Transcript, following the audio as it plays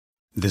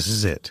This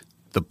is it.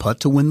 The putt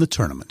to win the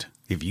tournament.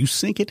 If you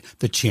sink it,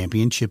 the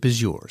championship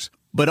is yours.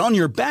 But on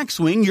your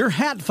backswing, your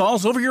hat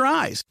falls over your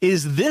eyes.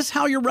 Is this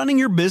how you're running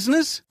your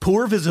business?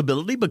 Poor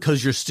visibility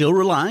because you're still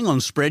relying on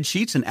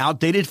spreadsheets and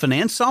outdated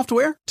finance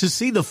software? To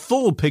see the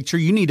full picture,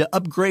 you need to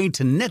upgrade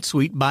to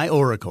NetSuite by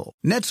Oracle.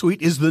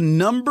 NetSuite is the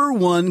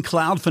 #1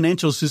 cloud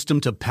financial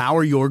system to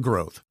power your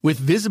growth. With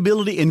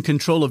visibility and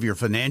control of your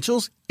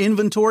financials,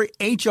 inventory,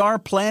 HR,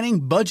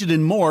 planning, budget,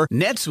 and more,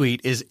 NetSuite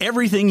is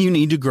everything you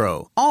need to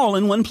grow, all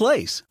in one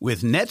place.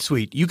 With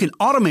NetSuite, you can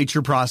automate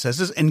your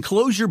processes and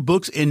close your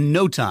books in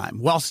no time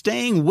while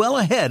staying well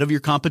ahead of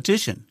your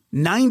competition.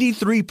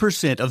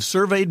 93% of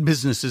surveyed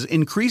businesses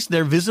increased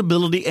their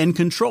visibility and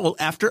control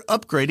after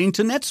upgrading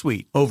to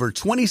NetSuite. Over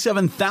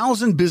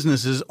 27,000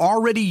 businesses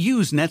already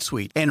use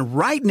NetSuite. And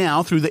right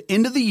now, through the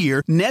end of the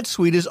year,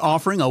 NetSuite is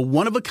offering a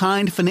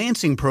one-of-a-kind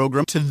financing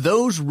program to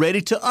those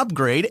ready to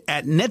upgrade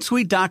at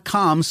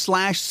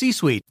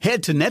netsuite.com/C-Suite.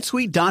 Head to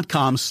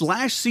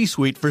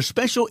netsuite.com/C-Suite for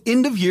special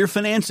end-of-year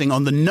financing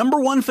on the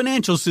 #1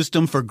 financial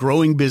system for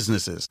growing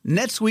businesses.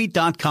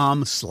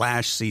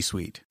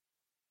 netsuite.com/C-Suite.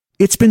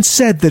 It's been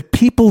said that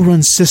people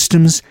run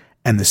systems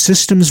and the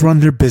systems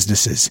run their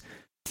businesses.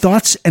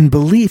 Thoughts and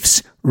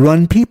beliefs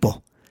run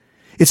people.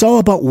 It's all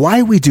about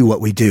why we do what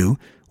we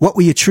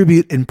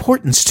attribute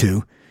importance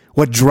to,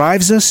 what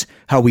drives us,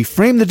 how we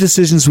frame the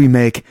decisions we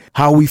make,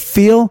 how we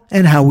feel,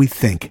 and how we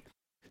think.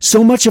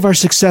 So much of our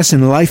success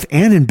in life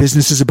and in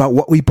business is about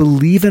what we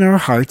believe in our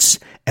hearts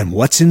and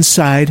what's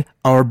inside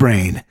our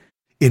brain.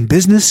 In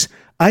business,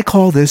 I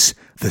call this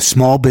the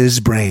small biz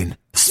brain.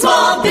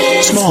 Small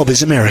Biz. Small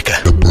Biz America.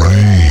 The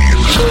brain.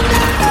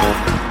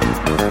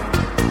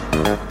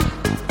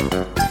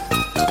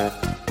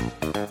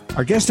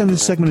 Our guest on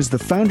this segment is the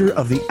founder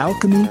of the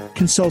Alchemy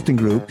Consulting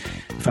Group,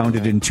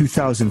 founded in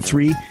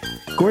 2003.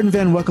 Gordon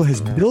Van Wechel has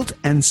built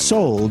and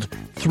sold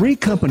 3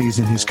 companies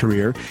in his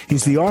career.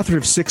 He's the author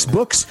of 6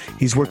 books.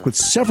 He's worked with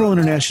several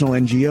international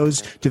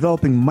NGOs,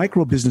 developing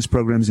micro-business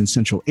programs in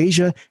Central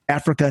Asia,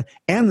 Africa,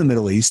 and the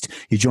Middle East.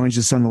 He joins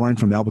us on the line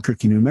from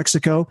Albuquerque, New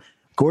Mexico.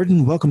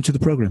 Gordon, welcome to the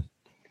program.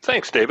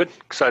 Thanks, David.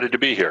 Excited to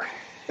be here.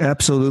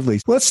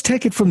 Absolutely. Let's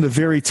take it from the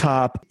very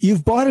top.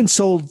 You've bought and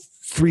sold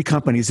 3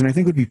 companies, and I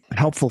think it would be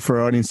helpful for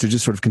our audience to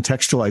just sort of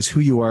contextualize who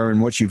you are and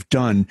what you've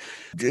done.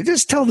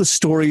 Just tell the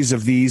stories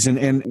of these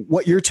and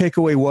what your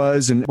takeaway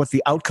was and what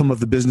the outcome of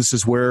the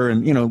businesses were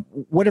and,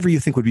 whatever you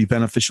think would be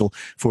beneficial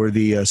for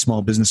the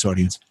small business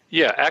audience.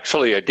 Yeah,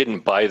 actually, I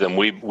didn't buy them.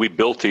 We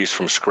built these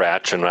from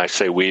scratch, and I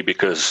say we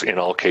because in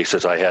all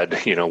cases I had,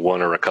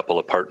 one or a couple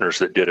of partners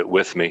that did it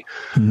with me.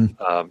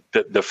 Mm-hmm.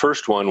 The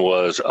first one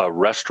was a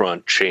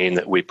restaurant chain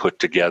that we put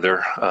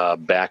together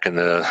back in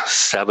the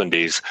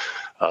 70s.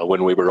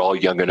 When we were all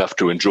young enough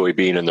to enjoy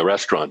being in the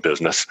restaurant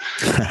business.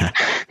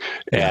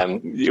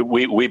 And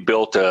we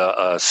built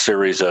a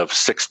series of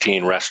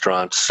 16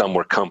 restaurants. Some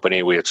were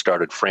company. We had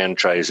started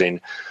franchising.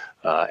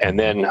 And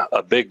then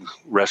a big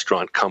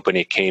restaurant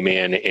company came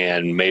in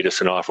and made us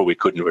an offer we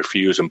couldn't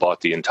refuse and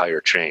bought the entire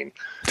chain.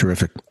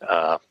 Terrific.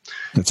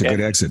 That's a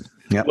good exit.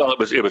 Yep. Well,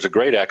 it was a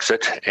great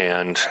exit.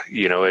 And,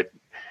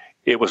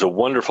 it was a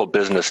wonderful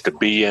business to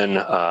be in.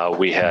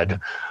 We had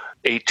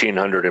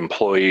 1,800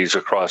 employees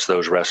across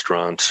those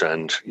restaurants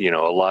and,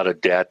 a lot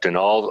of debt and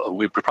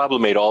we probably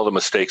made all the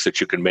mistakes that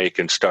you can make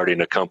in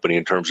starting a company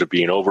in terms of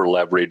being over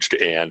leveraged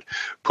and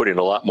putting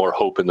a lot more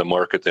hope in the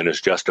market than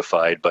is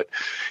justified. But,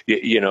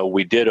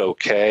 we did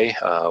okay.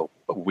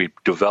 We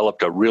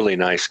developed a really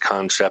nice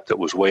concept that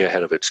was way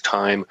ahead of its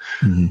time.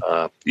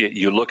 Mm-hmm.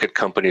 You look at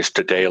companies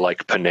today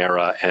like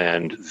Panera,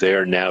 and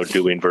they're now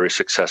doing very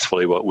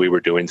successfully what we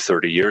were doing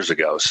 30 years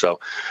ago. So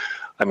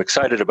I'm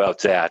excited about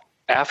that.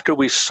 After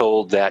we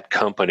sold that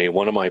company,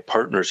 one of my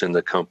partners in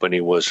the company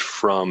was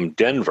from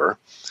Denver,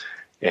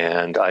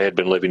 and I had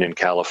been living in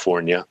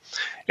California.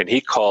 And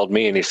he called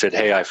me and he said,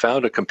 "Hey, I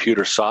found a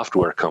computer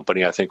software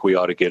company I think we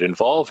ought to get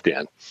involved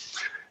in."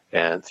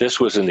 And this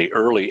was in the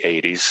early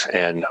 80s.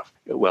 And,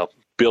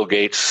 Bill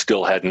Gates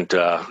still hadn't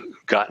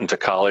gotten to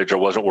college or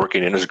wasn't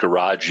working in his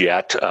garage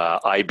yet.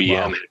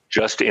 IBM had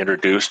just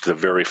introduced their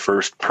very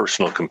first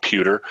personal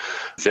computer.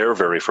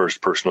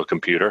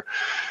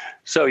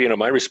 So,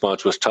 my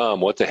response was,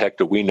 "Tom, what the heck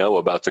do we know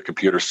about the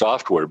computer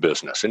software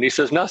business?" And he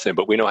says, "Nothing,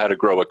 but we know how to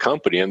grow a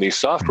company, and these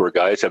software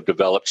guys have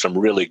developed some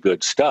really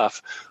good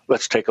stuff.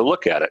 Let's take a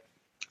look at it."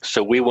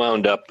 So we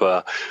wound up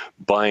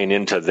buying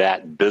into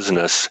that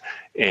business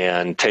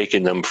and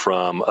taking them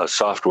from a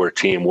software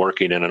team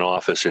working in an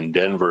office in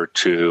Denver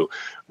to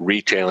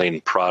retailing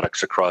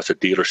products across a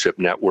dealership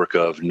network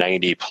of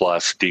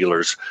 90-plus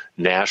dealers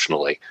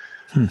nationally.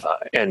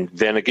 And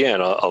then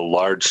again, a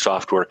large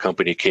software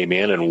company came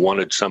in and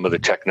wanted some of the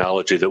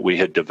technology that we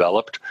had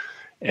developed.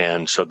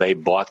 And so they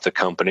bought the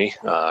company,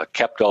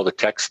 kept all the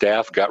tech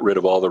staff, got rid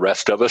of all the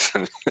rest of us.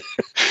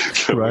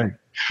 Right.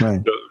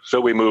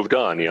 So we moved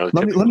on.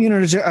 Let me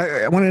interject.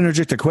 I want to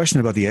interject a question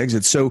about the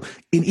exit. So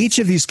in each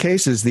of these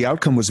cases, the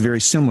outcome was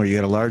very similar. You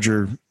had a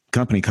larger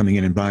company coming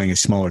in and buying a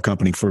smaller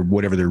company for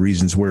whatever their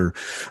reasons were.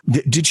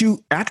 Did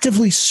you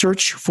actively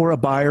search for a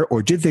buyer,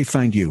 or did they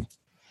find you?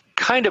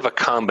 Kind of a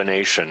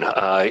combination.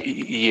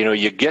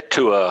 You get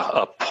to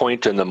a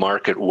point in the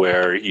market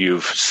where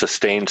you've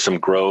sustained some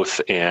growth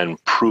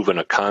and proven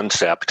a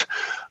concept.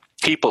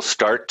 People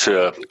start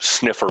to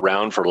sniff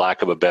around, for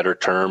lack of a better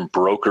term.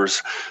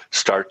 Brokers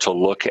start to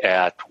look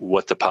at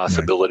what the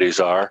possibilities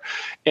are.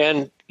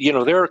 And,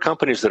 there are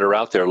companies that are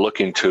out there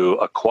looking to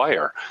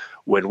acquire.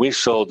 When we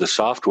sold the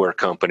software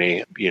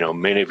company,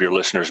 many of your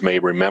listeners may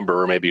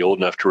remember, or may be old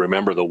enough to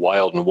remember, the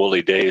wild and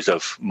woolly days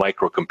of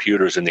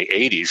microcomputers in the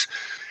 80s.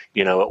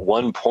 At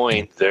one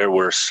point, there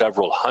were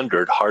several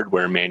hundred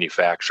hardware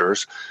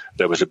manufacturers.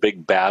 There was a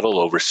big battle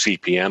over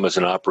CP/M as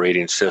an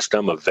operating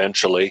system.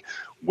 Eventually,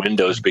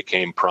 Windows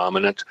became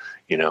prominent.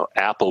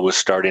 Apple was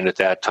starting at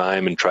that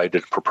time and tried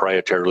to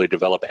proprietarily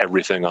develop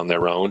everything on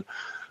their own.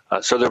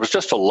 So there was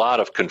just a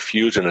lot of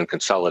confusion and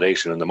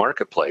consolidation in the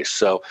marketplace.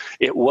 So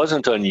it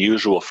wasn't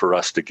unusual for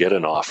us to get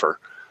an offer.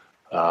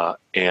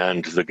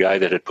 And the guy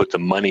that had put the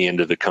money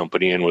into the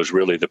company and was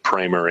really the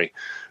primary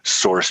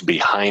source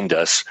behind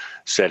us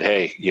said,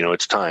 "Hey,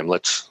 it's time.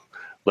 Let's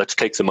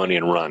take the money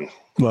and run."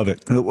 Love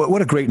it.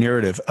 What a great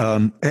narrative,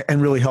 and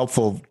really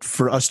helpful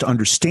for us to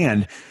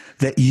understand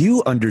that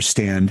you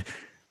understand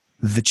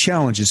the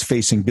challenges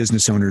facing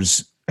business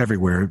owners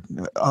everywhere,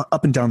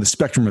 up and down the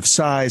spectrum of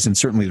size, and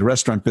certainly the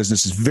restaurant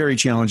business is very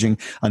challenging.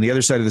 On the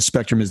other side of the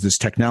spectrum is this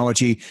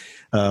technology.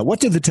 What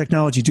did the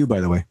technology do,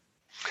 by the way?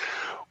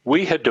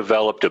 We had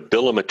developed a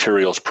bill of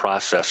materials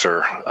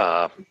processor.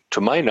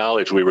 To my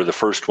knowledge, we were the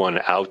first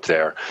one out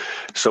there.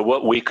 So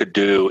what we could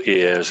do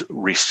is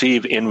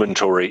receive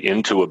inventory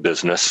into a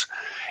business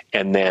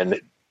and then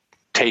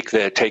take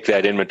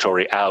that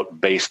inventory out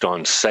based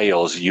on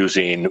sales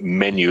using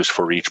menus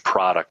for each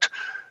product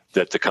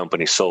that the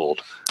company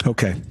sold.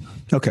 Okay.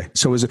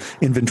 So it was an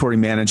inventory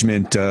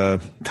management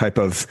type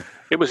of...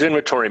 It was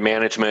inventory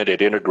management.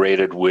 It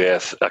integrated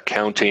with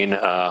accounting.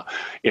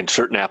 In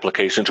certain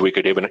applications, we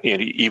could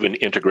even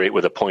integrate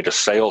with a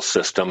point-of-sale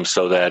system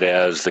so that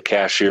as the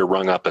cashier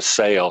rung up a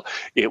sale,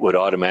 it would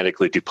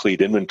automatically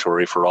deplete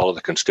inventory for all of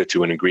the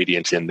constituent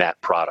ingredients in that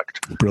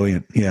product.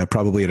 Brilliant. Yeah,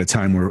 probably at a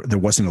time where there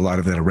wasn't a lot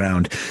of that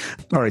around.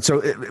 All right,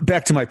 so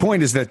back to my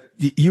point is that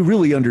you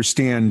really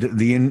understand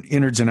the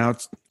innards and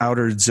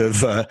outwards of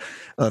the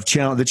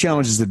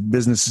challenges that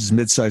businesses,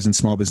 mid-sized and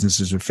small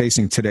businesses are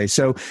facing today.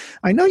 So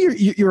I know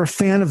you're a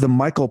fan of the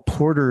Michael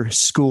Porter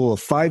School of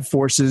 5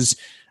 Forces.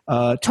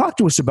 Talk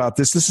to us about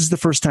this. This is the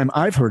first time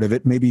I've heard of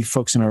it. Maybe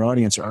folks in our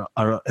audience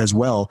are as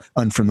well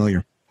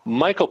unfamiliar.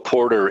 Michael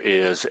Porter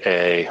is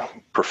a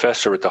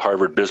professor at the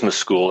Harvard Business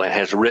School and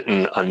has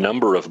written a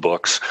number of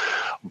books,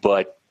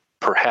 but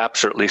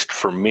perhaps, or at least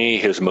for me,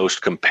 his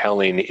most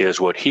compelling is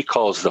what he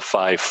calls the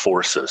 5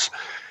 Forces.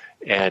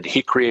 And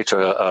he creates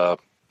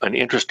an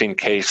interesting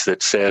case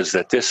that says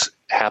that this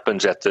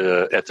happens at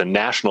the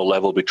national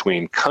level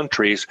between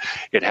countries.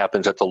 It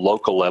happens at the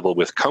local level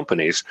with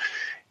companies.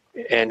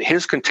 And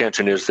his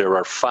contention is there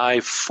are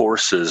 5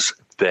 forces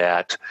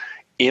that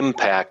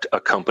impact a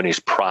company's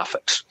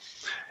profits.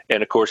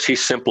 And of course, he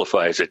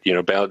simplifies it,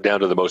 down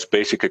to the most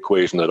basic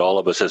equation that all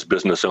of us as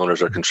business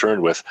owners are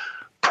concerned with.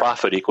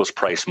 Profit equals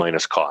price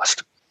minus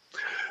cost.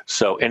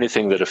 So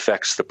anything that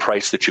affects the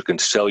price that you can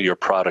sell your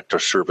product or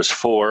service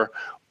for,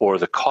 or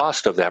the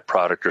cost of that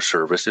product or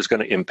service, is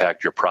going to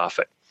impact your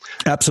profit.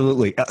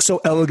 Absolutely.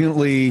 So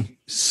elegantly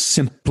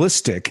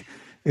simplistic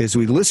as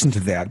we listen to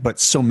that, but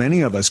so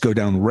many of us go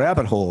down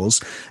rabbit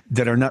holes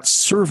that are not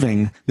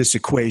serving this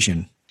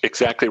equation.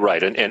 Exactly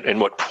right.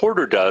 And what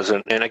Porter does,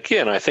 and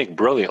again, I think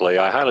brilliantly,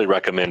 I highly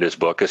recommend his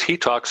book, is he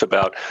talks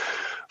about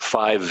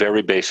 5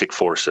 very basic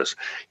forces.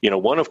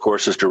 One, of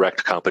course, is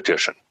direct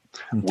competition.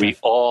 Okay. We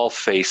all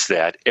face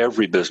that.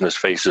 Every business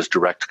faces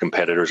direct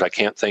competitors. I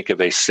can't think of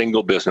a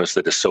single business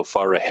that is so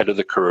far ahead of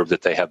the curve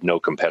that they have no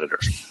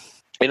competitors.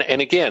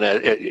 And again,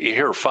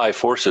 here are 5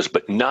 forces,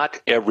 but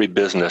not every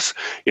business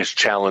is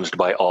challenged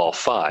by all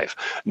 5.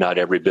 Not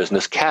every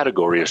business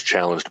category is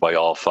challenged by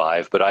all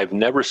 5, but I've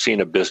never seen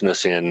a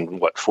business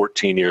in,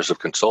 14 years of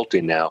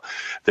consulting now,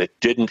 that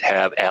didn't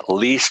have at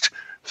least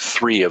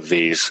 3 of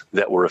these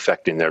that were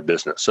affecting their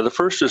business. So the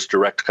first is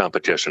direct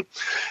competition.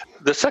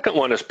 The second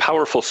one is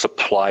powerful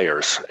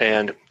suppliers.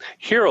 And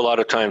here a lot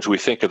of times we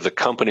think of the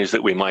companies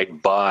that we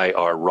might buy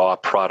our raw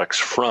products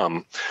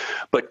from,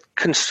 but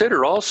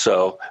consider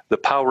also the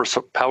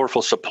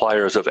powerful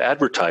suppliers of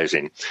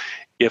advertising.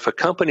 If a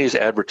company is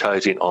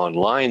advertising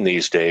online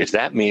these days,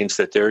 that means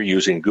that they're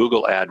using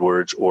Google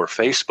AdWords or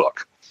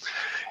Facebook.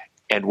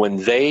 And when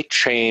they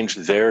change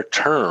their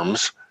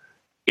terms,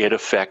 it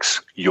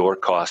affects your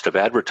cost of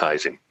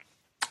advertising.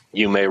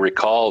 You may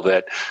recall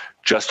that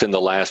just in the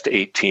last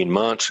 18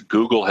 months,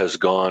 Google has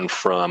gone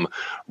from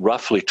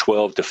roughly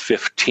 12 to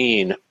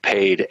 15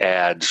 paid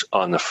ads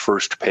on the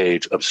first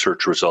page of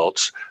search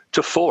results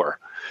to 4.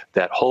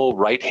 That whole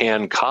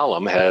right-hand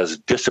column has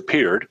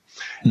disappeared.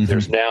 Mm-hmm.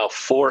 There's now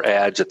 4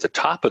 ads at the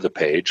top of the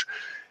page,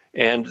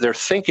 and they're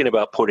thinking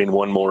about putting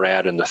one more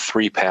ad in the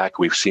 3-pack.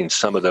 We've seen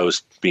some of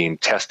those being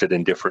tested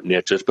in different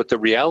niches, but the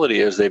reality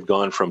is they've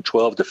gone from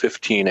 12 to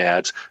 15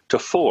 ads to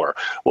 4.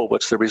 Well,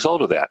 what's the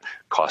result of that?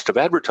 Cost of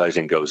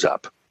advertising goes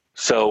up.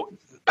 So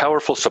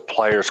powerful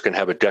suppliers can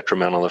have a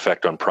detrimental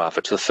effect on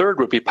profits. The third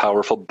would be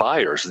powerful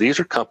buyers. These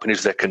are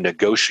companies that can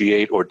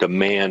negotiate or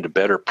demand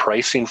better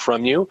pricing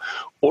from you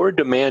or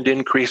demand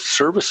increased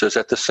services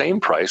at the same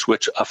price,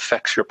 which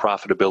affects your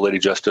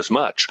profitability just as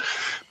much.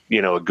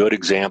 A good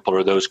example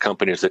are those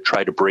companies that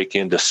try to break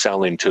into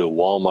selling to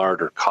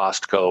Walmart or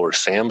Costco or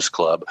Sam's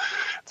Club.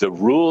 The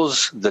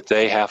rules that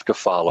they have to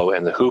follow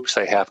and the hoops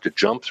they have to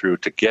jump through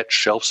to get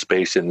shelf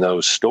space in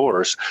those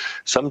stores,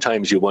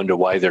 sometimes you wonder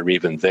why they're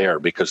even there,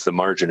 because the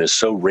margin is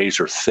so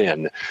razor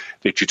thin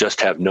that you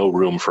just have no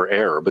room for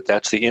error. But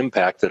that's the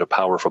impact that a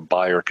powerful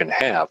buyer can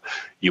have.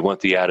 You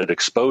want the added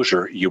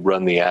exposure, you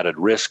run the added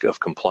risk of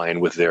complying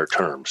with their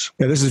terms.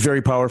 Yeah, this is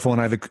very powerful,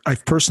 and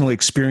I've personally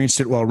experienced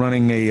it while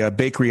running a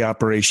bakery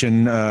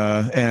operation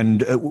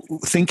and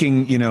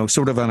thinking,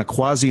 sort of on a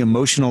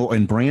quasi-emotional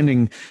and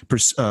branding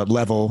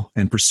level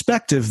and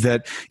perspective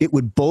that it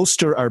would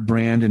bolster our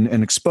brand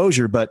and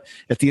exposure. But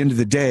at the end of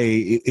the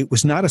day, it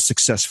was not a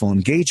successful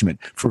engagement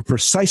for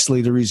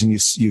precisely the reason you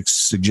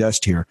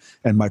suggest here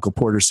and Michael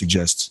Porter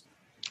suggests.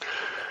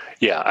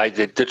 Yeah,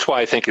 that's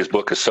why I think his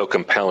book is so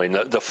compelling.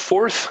 The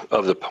fourth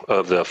of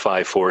the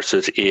five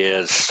forces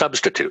is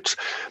substitutes.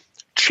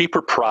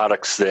 Cheaper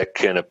products that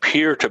can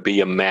appear to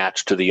be a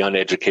match to the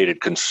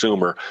uneducated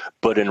consumer,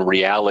 but in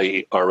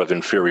reality are of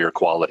inferior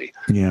quality.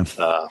 Yeah.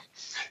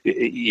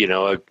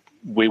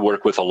 We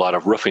work with a lot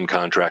of roofing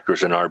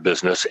contractors in our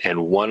business,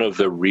 and one of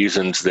the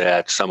reasons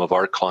that some of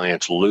our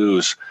clients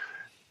lose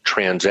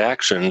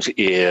transactions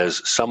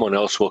is someone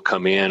else will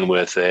come in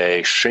with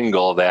a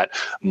shingle that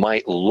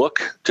might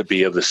look to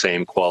be of the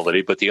same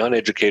quality, but the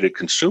uneducated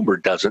consumer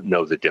doesn't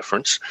know the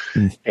difference.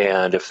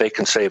 And if they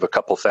can save a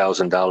couple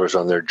 $1,000s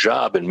on their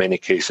job, in many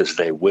cases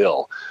they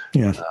will.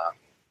 Yeah.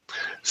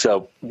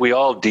 So we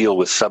all deal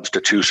with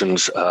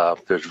substitutions.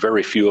 There's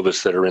very few of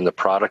us that are in the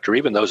product, or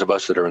even those of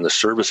us that are in the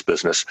service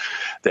business,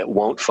 that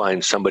won't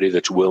find somebody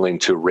that's willing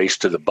to race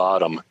to the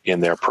bottom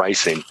in their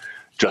pricing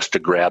just to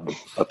grab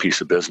a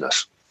piece of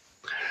business.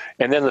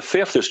 And then the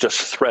fifth is just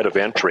threat of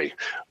entry.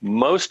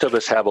 Most of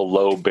us have a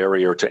low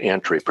barrier to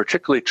entry,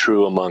 particularly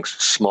true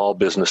amongst small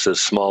businesses,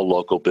 small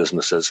local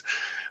businesses.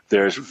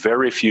 There's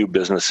very few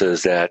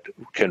businesses that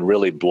can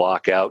really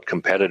block out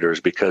competitors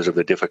because of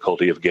the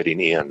difficulty of getting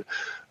in.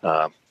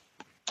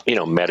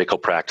 Medical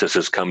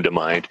practices come to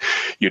mind.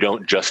 You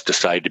don't just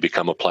decide to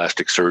become a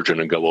plastic surgeon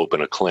and go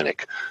open a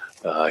clinic.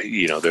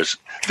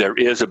 There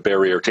is a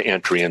barrier to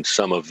entry in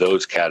some of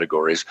those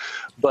categories,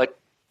 but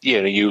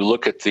you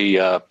look at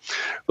the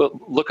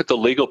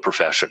legal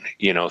profession.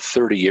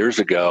 30 years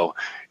ago,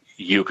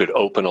 you could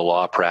open a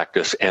law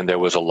practice and there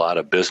was a lot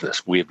of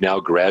business. We've now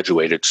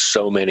graduated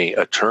so many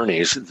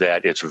attorneys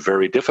that it's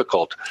very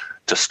difficult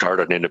to start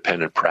an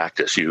independent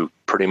practice. You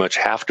pretty much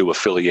have to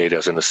affiliate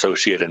as an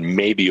associate and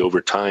maybe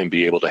over time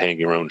be able to hang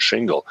your own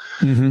shingle.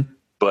 Mm-hmm.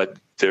 But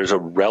there's a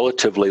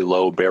relatively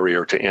low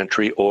barrier to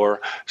entry,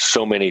 or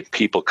so many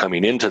people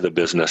coming into the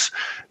business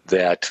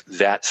that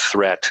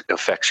threat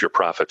affects your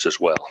profits as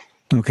well.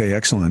 Okay,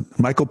 excellent.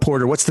 Michael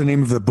Porter, what's the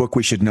name of the book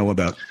we should know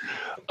about?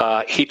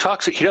 He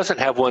doesn't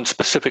have one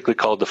specifically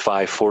called The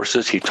Five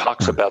Forces. He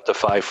talks about the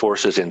five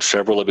forces in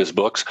several of his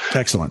books.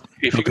 Excellent.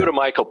 If you go to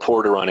Michael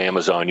Porter on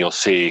Amazon, you'll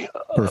see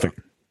perfect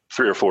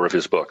 3 or 4 of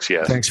his books.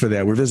 Yes. Thanks for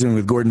that. We're visiting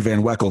with Gordon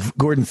Van Wechel.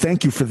 Gordon,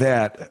 thank you for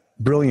that.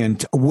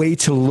 Brilliant way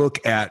to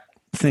look at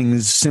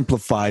things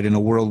simplified in a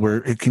world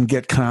where it can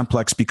get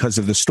complex because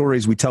of the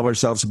stories we tell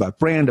ourselves about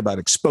brand, about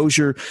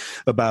exposure,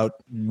 about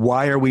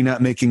why are we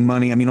not making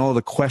money? I mean, all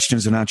the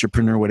questions an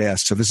entrepreneur would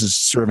ask. So this is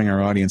serving our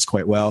audience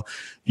quite well.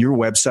 Your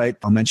website,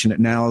 I'll mention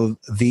it now,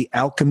 the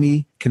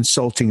Alchemy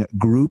Consulting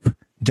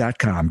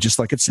Group.com, just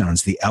like it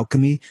sounds, the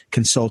Alchemy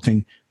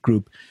Consulting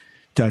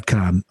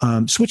Group.com.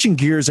 Switching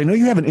gears, I know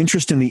you have an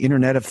interest in the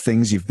Internet of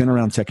Things. You've been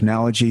around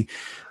technology.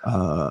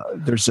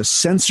 There's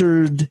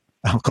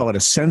I'll call it a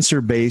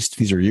sensor-based,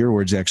 these are your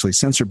words actually,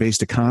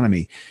 sensor-based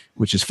economy,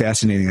 which is a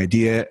fascinating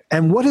idea.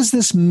 And what does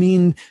this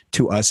mean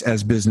to us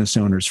as business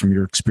owners from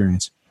your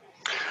experience?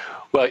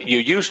 Well, you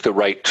used the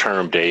right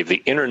term, Dave.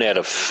 The Internet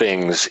of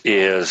Things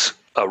is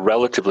a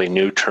relatively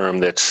new term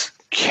that's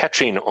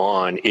catching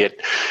on.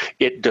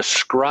 It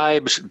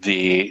describes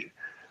the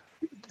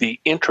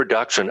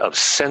introduction of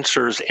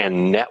sensors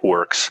and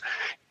networks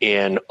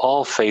in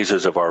all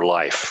phases of our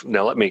life.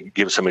 Now, let me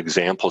give some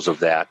examples of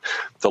that.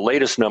 The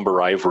latest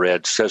number I've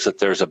read says that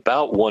there's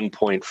about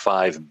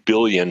 1.5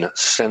 billion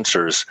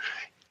sensors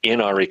in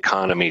our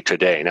economy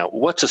today. Now,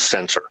 what's a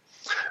sensor?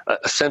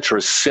 A sensor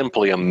is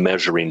simply a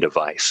measuring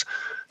device.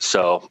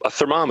 So a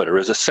thermometer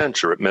is a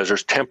sensor. It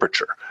measures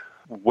temperature.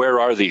 Where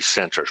are these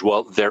sensors?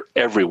 Well, they're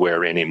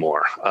everywhere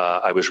anymore.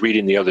 I was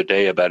reading the other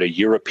day about a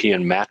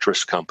European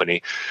mattress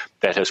company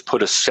that has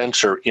put a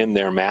sensor in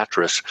their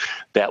mattress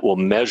that will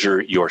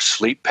measure your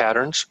sleep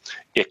patterns.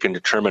 It can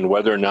determine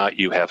whether or not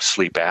you have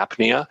sleep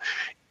apnea.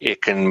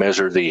 It can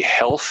measure the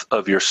health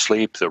of your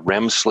sleep, the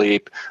REM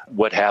sleep,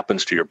 what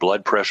happens to your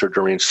blood pressure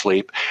during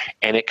sleep,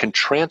 and it can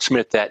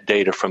transmit that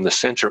data from the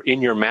sensor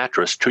in your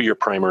mattress to your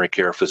primary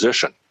care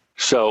physician.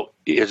 So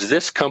is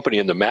this company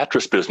in the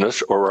mattress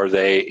business, or are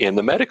they in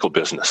the medical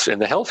business, in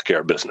the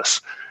healthcare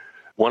business?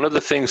 One of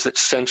the things that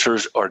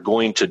sensors are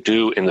going to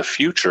do in the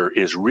future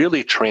is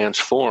really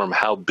transform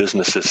how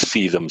businesses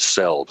see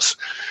themselves.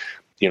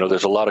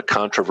 There's a lot of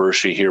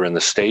controversy here in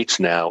the States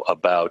now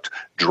about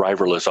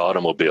driverless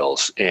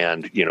automobiles.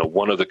 And,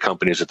 one of the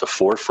companies at the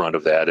forefront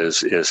of that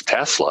is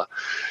Tesla.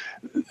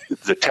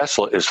 The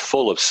Tesla is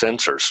full of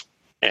sensors,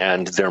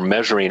 and they're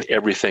measuring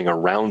everything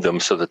around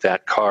them so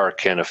that car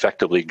can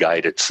effectively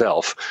guide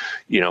itself.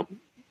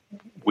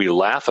 We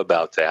laugh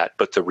about that,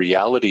 but the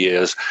reality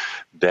is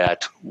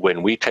that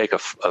when we take a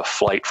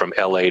flight from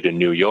LA to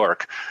New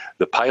York,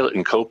 the pilot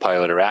and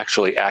co-pilot are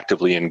actually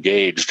actively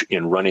engaged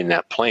in running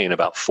that plane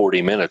about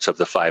 40 minutes of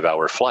the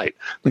 5-hour flight.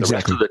 The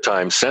rest of the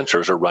time,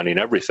 sensors are running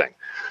everything.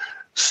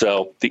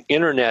 So the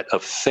Internet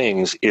of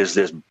Things is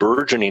this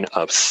burgeoning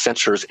of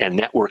sensors and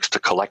networks to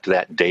collect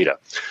that data.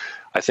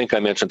 I think I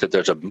mentioned that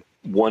there's a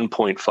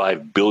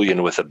 1.5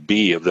 billion with a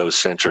B of those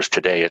sensors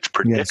today. It's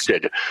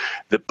predicted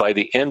that by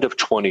the end of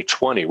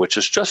 2020, which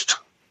is just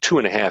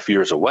 2.5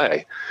 years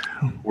away,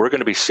 we're going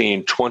to be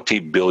seeing 20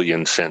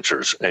 billion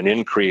sensors, an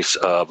increase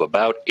of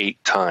about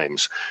 8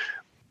 times.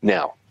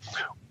 Now,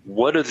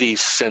 what do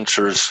these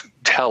sensors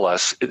tell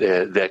us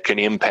that can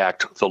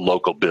impact the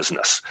local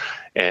business?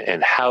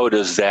 And how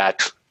does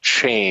that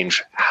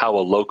change how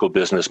a local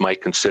business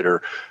might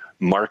consider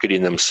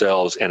marketing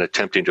themselves and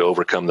attempting to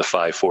overcome the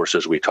 5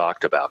 forces we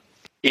talked about?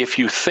 If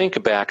you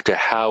think back to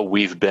how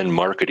we've been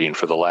marketing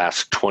for the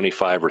last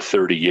 25 or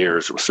 30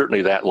 years,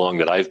 certainly that long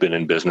that I've been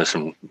in business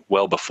and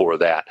well before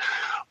that,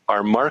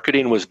 our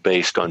marketing was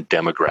based on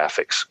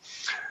demographics.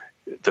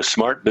 The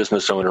smart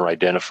business owner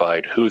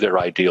identified who their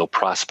ideal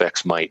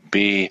prospects might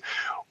be.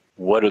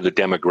 What are the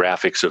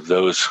demographics of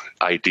those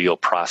ideal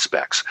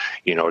prospects?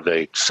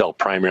 They sell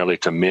primarily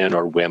to men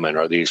or women.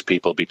 Are these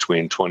people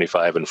between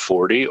 25 and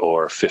 40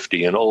 or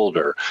 50 and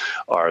older?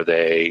 Are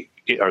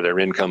their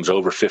incomes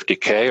over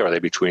 50K? Are they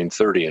between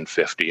 30 and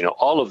 50?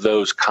 All of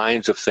those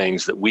kinds of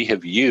things that we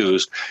have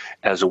used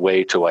as a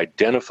way to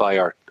identify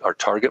our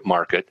target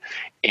market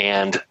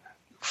and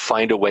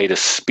find a way to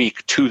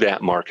speak to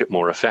that market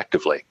more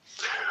effectively.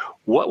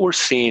 What we're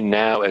seeing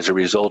now as a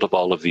result of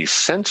all of these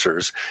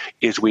sensors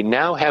is we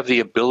now have the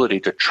ability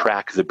to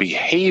track the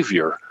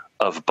behavior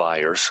of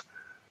buyers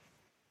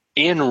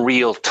in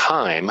real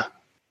time.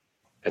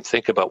 And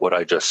think about what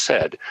I just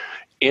said.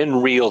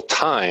 In real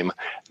time,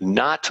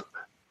 not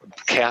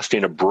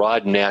casting a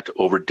broad net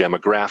over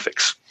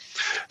demographics.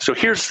 So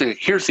here's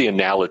the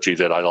analogy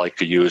that I like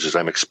to use as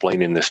I'm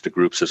explaining this to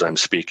groups as I'm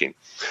speaking.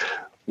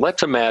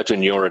 Let's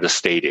imagine you're at a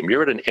stadium.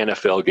 You're at an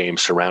NFL game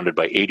surrounded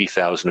by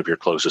 80,000 of your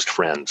closest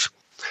friends,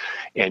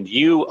 and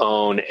you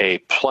own a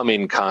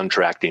plumbing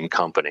contracting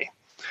company,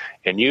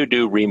 and you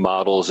do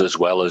remodels as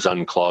well as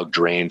unclogged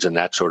drains and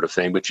that sort of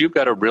thing, but you've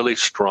got a really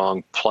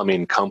strong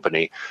plumbing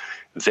company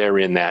there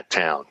in that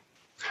town.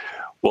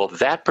 Well,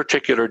 that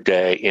particular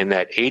day, in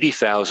that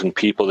 80,000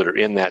 people that are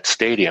in that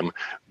stadium,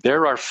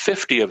 there are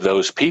 50 of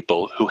those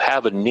people who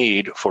have a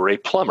need for a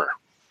plumber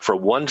for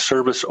one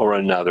service or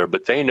another,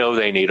 but they know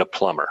they need a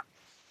plumber.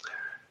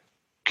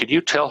 Can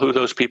you tell who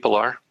those people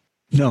are?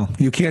 No,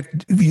 you can't.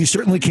 You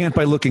certainly can't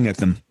by looking at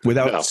them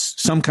without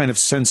some kind of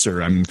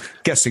sensor. I'm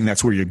guessing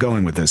that's where you're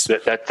going with this.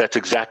 That's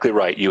exactly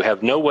right. You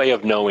have no way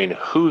of knowing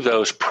who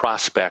those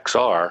prospects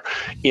are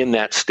in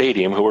that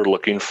stadium who are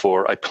looking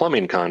for a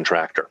plumbing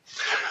contractor.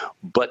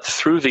 But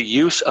through the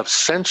use of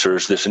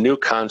sensors, this new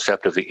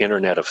concept of the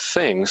Internet of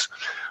Things,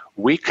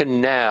 we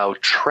can now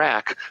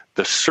track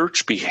the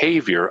search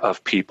behavior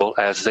of people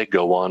as they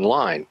go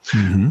online.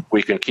 Mm-hmm.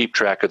 We can keep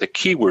track of the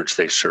keywords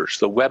they search,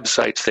 the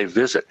websites they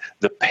visit,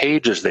 the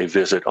pages they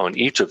visit on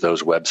each of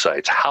those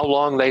websites, how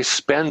long they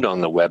spend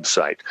on the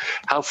website,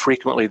 how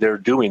frequently they're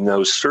doing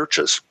those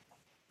searches.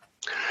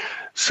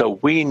 So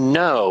we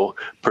know,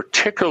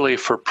 particularly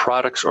for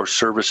products or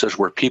services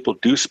where people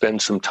do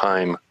spend some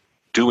time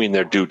doing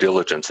their due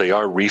diligence, they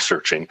are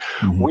researching,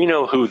 we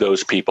know who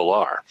those people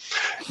are.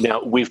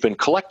 Now, we've been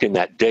collecting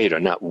that data,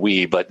 not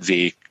we, but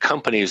the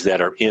companies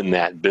that are in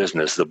that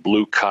business, the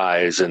Blue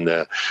Kais and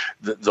the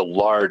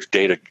large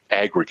data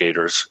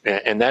aggregators,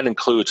 and that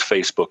includes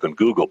Facebook and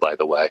Google, by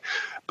the way.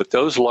 But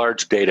those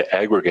large data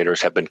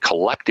aggregators have been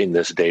collecting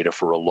this data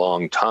for a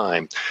long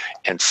time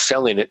and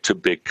selling it to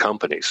big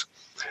companies.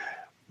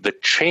 The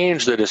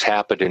change that has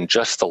happened in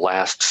just the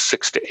last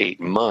 6 to 8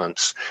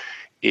 months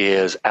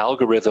is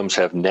algorithms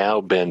have now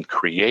been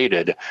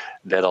created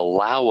that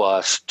allow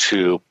us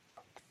to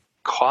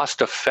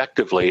cost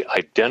effectively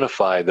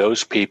identify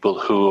those people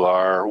who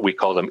are, we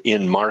call them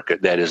in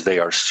market, that is, they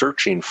are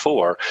searching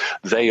for,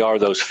 they are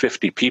those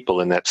 50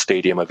 people in that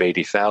stadium of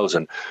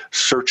 80,000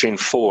 searching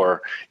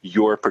for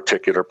your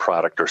particular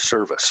product or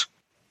service.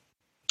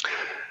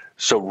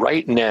 So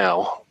right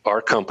now,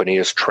 our company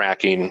is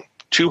tracking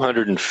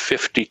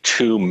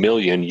 252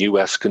 million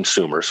U.S.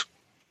 consumers.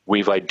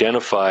 We've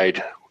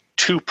identified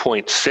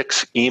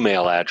 2.6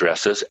 email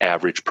addresses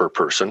average per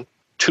person,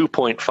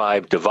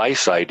 2.5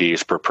 device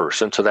IDs per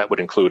person. So that would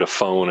include a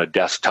phone, a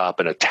desktop,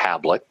 and a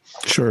tablet.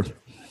 Sure.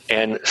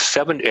 And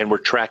we're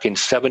tracking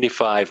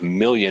 75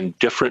 million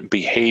different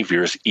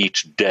behaviors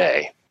each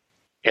day.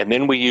 And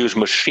then we use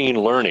machine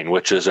learning,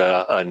 which is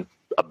a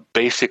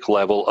basic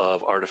level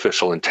of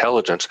artificial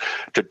intelligence,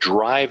 to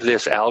drive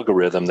this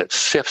algorithm that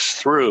sifts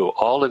through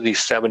all of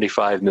these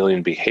 75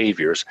 million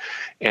behaviors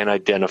and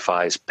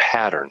identifies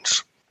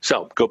patterns.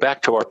 So go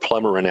back to our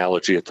plumber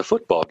analogy at the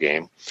football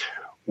game.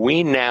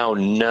 We now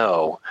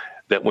know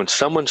that when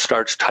someone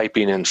starts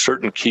typing in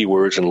certain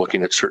keywords and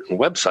looking at certain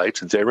websites,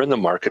 they're in the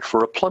market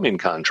for a plumbing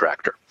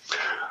contractor.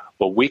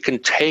 Well, we can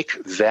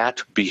take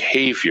that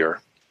behavior,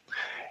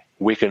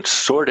 we can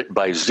sort it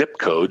by zip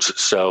codes.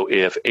 So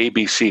if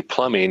ABC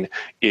Plumbing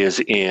is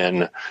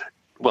in,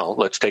 well,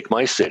 let's take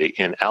my city,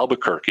 in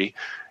Albuquerque,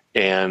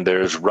 and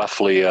there's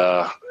roughly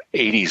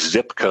 80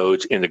 zip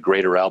codes in the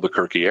greater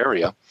Albuquerque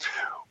area,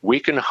 we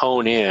can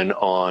hone in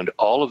on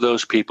all of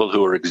those people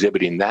who are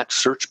exhibiting that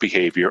search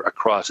behavior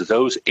across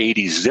those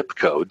 80 zip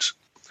codes.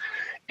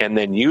 And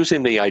then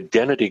using the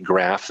identity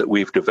graph that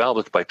we've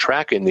developed by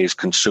tracking these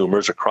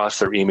consumers across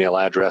their email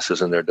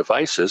addresses and their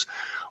devices,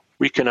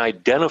 we can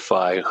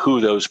identify who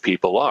those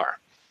people are.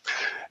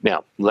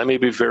 Now, let me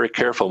be very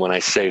careful when I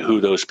say who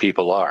those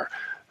people are,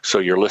 so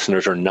your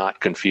listeners are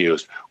not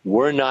confused.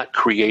 We're not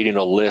creating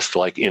a list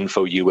like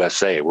Info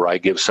USA, where I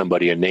give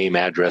somebody a name,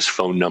 address,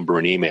 phone number,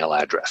 and email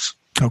address.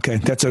 Okay,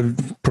 that's a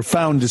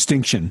profound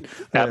distinction.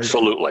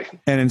 Absolutely.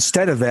 And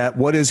instead of that,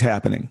 what is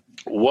happening?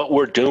 What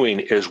we're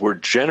doing is we're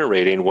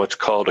generating what's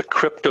called a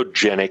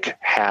cryptogenic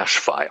hash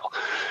file.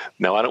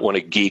 Now, I don't want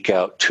to geek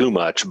out too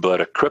much,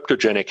 but a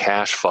cryptogenic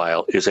hash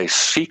file is a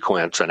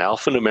sequence, an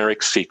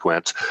alphanumeric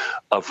sequence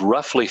of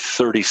roughly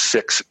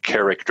 36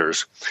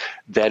 characters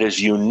that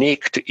is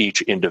unique to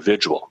each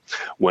individual.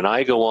 When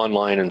I go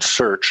online and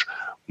search,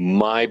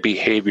 my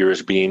behavior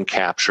is being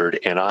captured,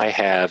 and I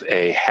have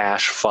a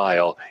hash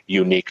file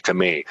unique to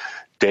me.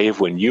 Dave,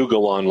 when you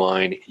go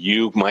online,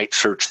 you might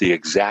search the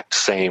exact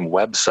same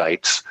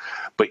websites,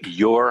 but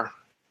your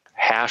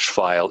hash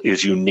file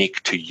is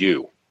unique to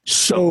you.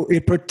 So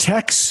it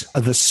protects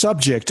the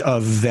subject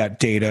of that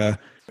data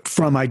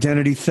from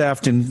identity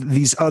theft and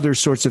these other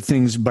sorts of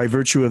things by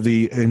virtue of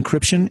the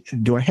encryption.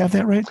 Do I have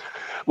that right?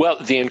 Well,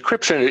 the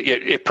encryption,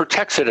 it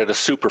protects it at a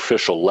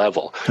superficial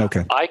level.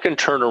 Okay. I can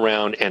turn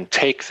around and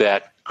take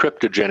that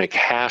cryptogenic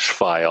hash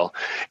file,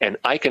 and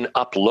I can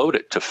upload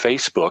it to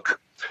Facebook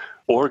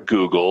or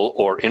Google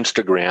or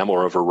Instagram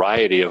or a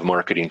variety of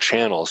marketing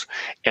channels,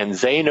 and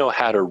they know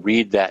how to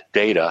read that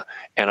data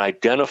and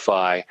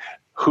identify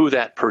who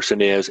that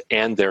person is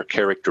and their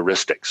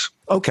characteristics.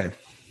 Okay.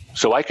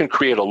 So I can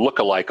create a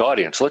lookalike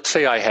audience. Let's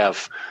say I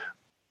have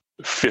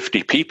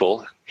 50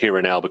 people here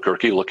in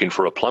Albuquerque looking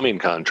for a plumbing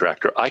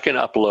contractor. I can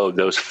upload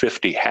those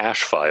 50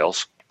 hash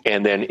files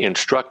and then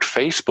instruct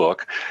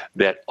Facebook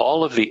that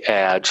all of the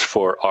ads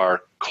for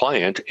our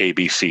client,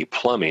 ABC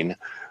Plumbing,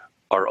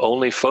 are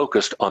only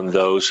focused on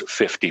those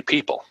 50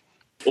 people.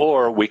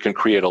 Or we can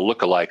create a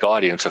lookalike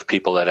audience of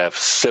people that have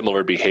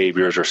similar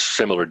behaviors or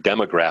similar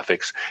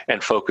demographics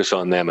and focus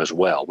on them as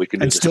well. We can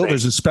do and still,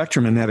 there's a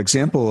spectrum in that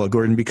example,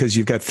 Gordon, because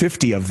you've got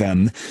 50 of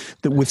them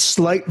that with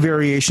slight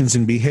variations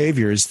in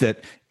behaviors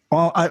that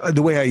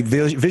the way I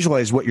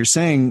visualize what you're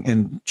saying,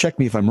 and check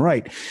me if I'm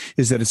right,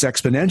 is that it's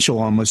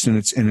exponential almost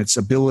in its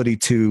ability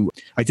to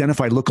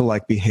identify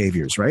lookalike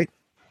behaviors, right?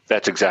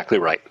 That's exactly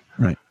right.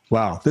 Right.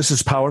 Wow, this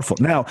is powerful.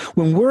 Now,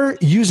 when we're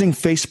using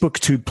Facebook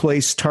to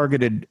place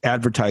targeted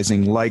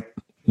advertising like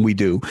we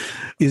do,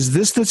 is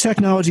this the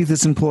technology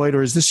that's employed,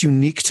 or is this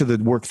unique to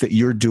the work that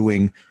you're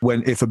doing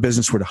if a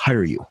business were to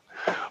hire you?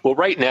 Well,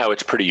 right now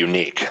it's pretty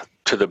unique.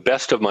 To the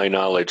best of my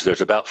knowledge,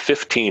 there's about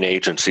 15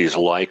 agencies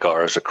like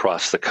ours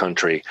across the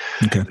country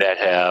that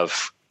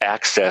have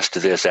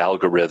accessed this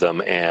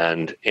algorithm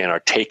and are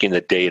taking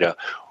the data,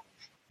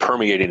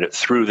 permeating it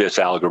through this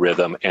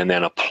algorithm, and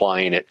then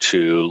applying it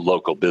to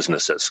local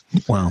businesses.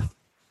 Wow.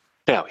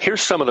 Now,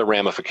 here's some of the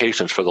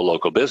ramifications for the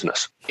local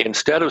business.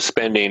 Instead of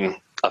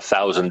spending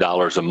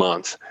 $1,000 a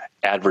month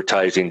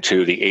advertising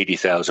to the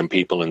 80,000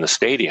 people in the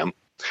stadium,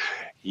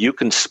 you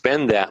can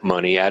spend that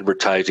money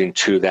advertising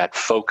to that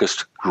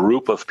focused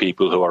group of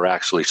people who are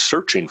actually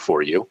searching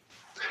for you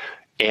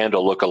and a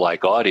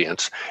lookalike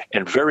audience.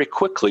 And very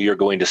quickly, you're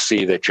going to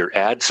see that your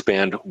ad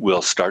spend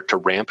will start to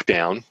ramp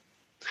down.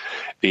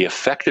 The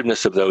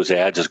effectiveness of those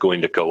ads is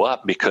going to go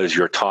up because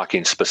you're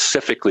talking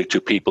specifically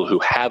to people who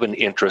have an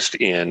interest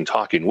in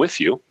talking with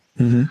you.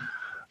 Mm-hmm.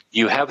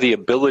 You have the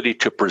ability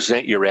to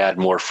present your ad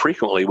more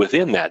frequently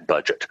within that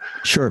budget.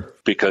 Sure.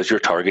 Because you're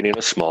targeting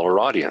a smaller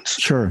audience.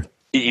 Sure.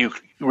 You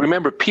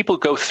remember, people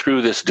go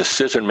through this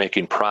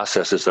decision-making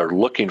process as they're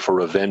looking for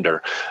a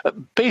vendor.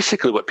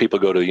 Basically, what people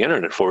go to the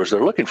internet for is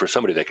they're looking for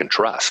somebody they can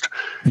trust.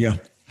 Yeah.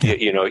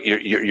 You know,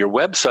 your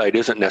website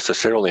isn't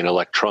necessarily an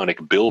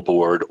electronic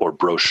billboard or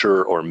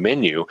brochure or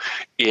menu.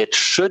 It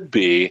should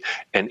be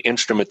an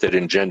instrument that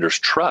engenders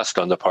trust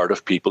on the part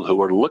of people who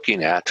are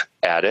looking at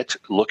at it,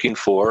 looking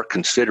for,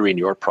 considering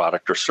your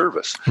product or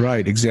service.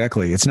 Right,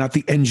 exactly. It's not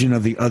the engine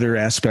of the other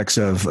aspects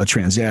of a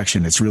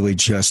transaction. It's really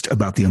just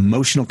about the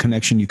emotional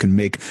connection you can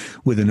make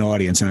with an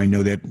audience. And I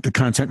know that the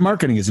content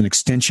marketing is an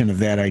extension of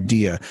that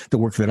idea, the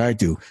work that I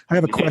do. I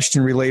have a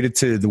question related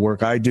to the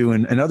work I do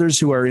and others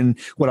who are in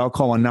what I'll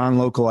call a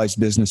non-localized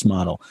business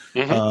model.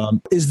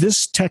 Is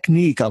this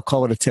technique, I'll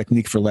call it a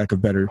technique for lack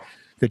of better,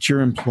 that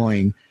you're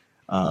employing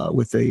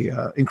with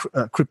a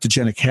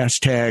cryptogenic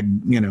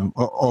hashtag,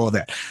 all of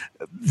that.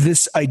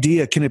 This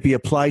idea, can it be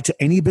applied to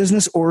any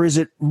business, or is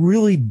it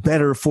really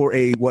better for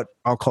what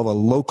I'll call a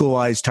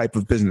localized type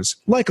of business,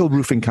 like a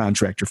roofing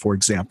contractor, for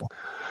example?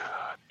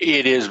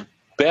 It is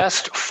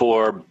best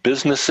for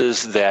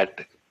businesses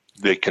that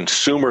the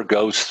consumer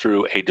goes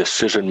through a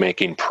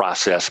decision-making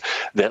process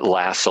that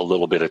lasts a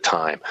little bit of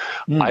time.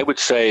 I would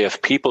say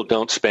if people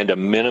don't spend a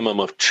minimum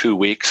of 2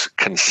 weeks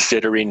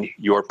considering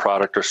your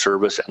product or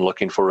service and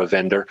looking for a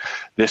vendor,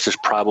 this is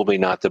probably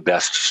not the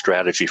best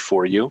strategy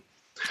for you.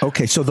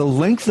 Okay, so the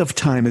length of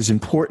time is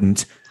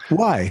important.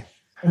 Why?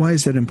 Why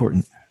is that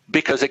important?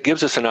 Because it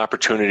gives us an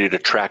opportunity to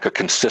track a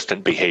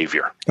consistent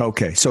behavior.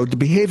 Okay, so the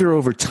behavior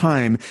over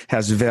time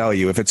has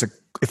value. If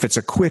it's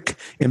a quick,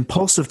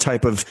 impulsive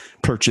type of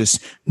purchase,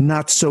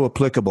 not so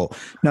applicable.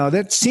 Now,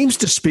 that seems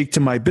to speak to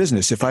my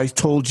business. If I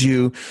told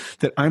you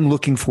that I'm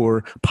looking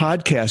for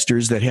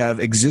podcasters that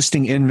have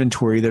existing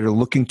inventory that are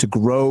looking to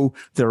grow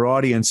their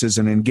audiences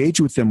and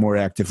engage with them more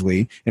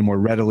actively and more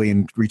readily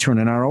and return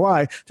an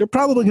ROI, they're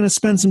probably going to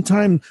spend some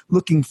time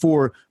looking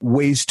for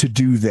ways to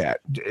do that.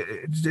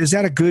 Is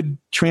that a good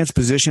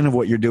transposition of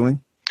what you're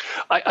doing?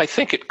 I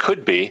think it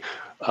could be.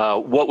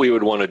 What we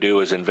would want to do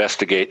is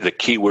investigate the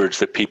keywords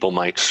that people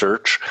might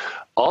search.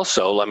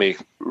 Also, let me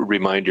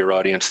remind your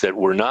audience that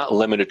we're not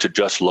limited to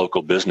just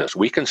local business.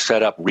 We can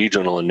set up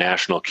regional and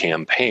national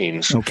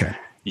campaigns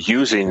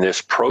using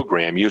this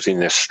program, using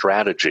this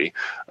strategy.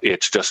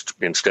 It's just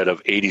instead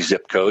of 80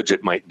 zip codes,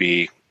 it might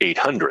be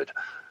 800.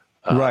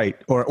 Right.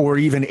 Or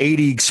even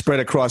 80 spread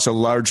across a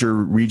larger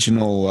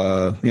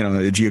regional,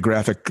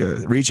 geographic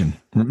region,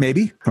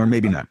 maybe, or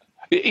maybe not.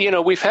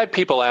 We've had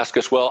people ask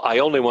us, well, I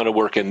only want to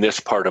work in this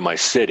part of my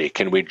city.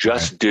 Can we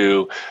just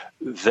do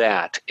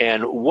that?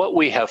 And what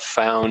we have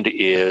found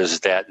is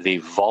that the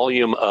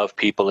volume of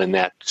people in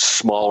that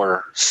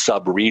smaller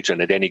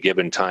sub-region at any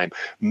given time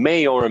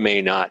may or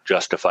may not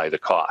justify the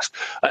cost.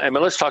 I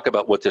mean, let's talk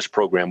about what this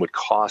program would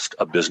cost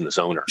a business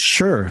owner.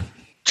 Sure.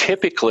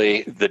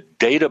 Typically, the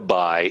data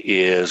buy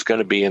is going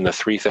to be in the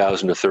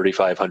 $3,000 to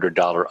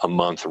 $3,500 a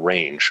month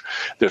range.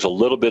 There's a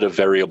little bit of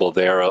variable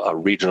there. A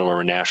regional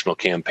or a national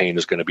campaign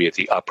is going to be at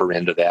the upper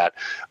end of that.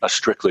 A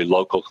strictly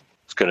local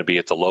is going to be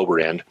at the lower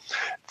end.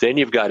 Then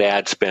you've got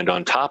ad spend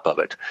on top of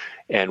it.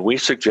 And we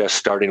suggest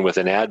starting with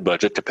an ad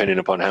budget, depending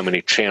upon how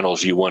many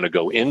channels you want to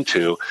go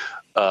into,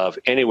 of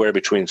anywhere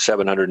between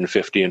 $750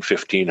 and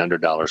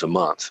 $1,500 a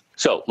month.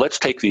 So let's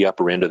take the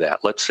upper end of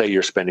that. Let's say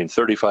you're spending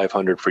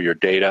 $3,500 for your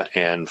data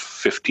and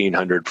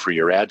 $1,500 for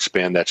your ad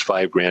spend. That's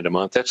 $5,000 a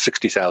month. That's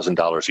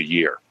 $60,000 a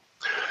year.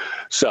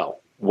 So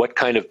what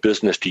kind of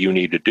business do you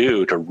need to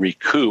do to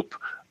recoup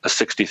a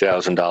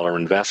 $60,000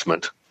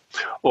 investment?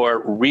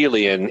 Or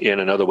really, in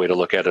another way to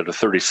look at it, a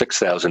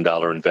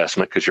 $36,000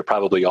 investment, because you're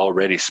probably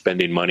already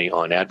spending money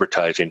on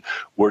advertising.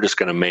 We're just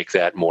going to make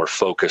that more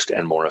focused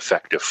and more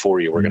effective for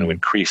you. We're going to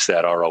increase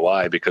that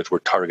ROI because we're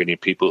targeting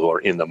people who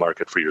are in the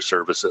market for your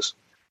services.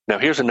 Now,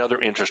 here's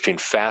another interesting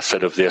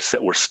facet of this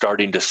that we're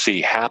starting to see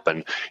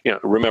happen.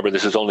 Remember,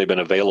 this has only been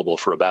available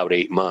for about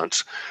 8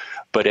 months.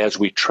 But as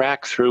we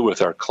track through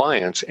with our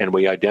clients and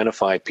we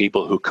identify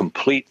people who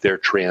complete their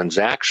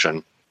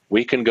transaction,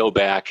 we can go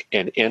back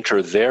and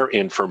enter their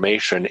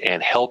information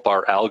and help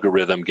our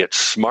algorithm get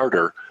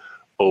smarter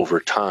over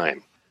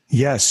time.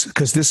 Yes,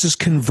 because this is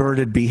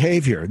converted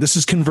behavior. This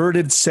is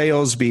converted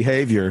sales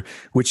behavior,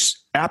 which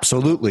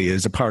absolutely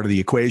is a part of the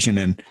equation.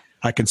 And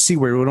I can see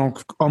where we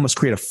don't almost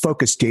create a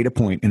focused data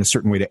point in a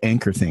certain way to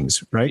anchor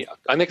things, right? Yeah,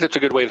 I think that's a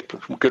good way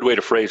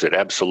to phrase it.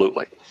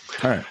 Absolutely.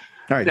 All right.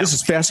 Now, this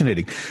is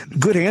fascinating.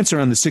 Good answer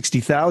on the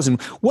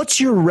 60,000. What's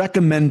your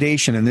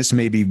recommendation? And this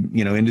may be,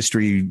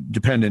 industry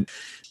dependent.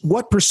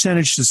 What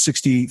percentage does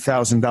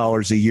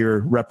 $60,000 a year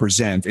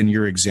represent in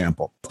your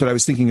example? But I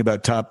was thinking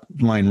about top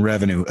line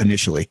revenue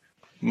initially.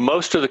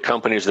 Most of the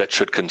companies that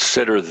should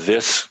consider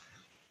this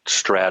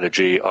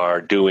strategy are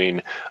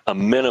doing a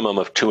minimum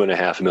of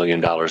 $2.5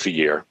 million a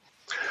year.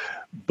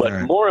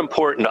 But more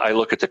important, I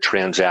look at the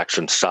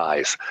transaction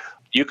size.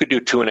 You could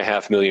do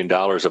 $2.5 million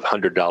of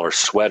 $100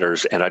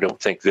 sweaters, and I don't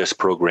think this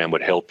program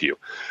would help you.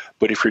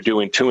 But if you're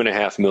doing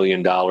 $2.5 million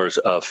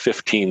of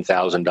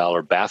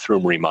 $15,000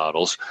 bathroom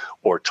remodels,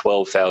 or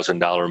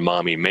 $12,000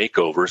 mommy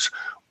makeovers,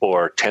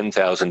 or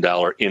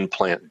 $10,000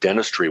 implant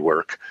dentistry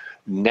work,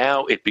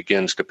 now it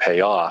begins to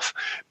pay off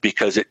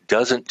because it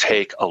doesn't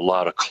take a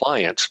lot of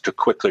clients to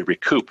quickly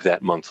recoup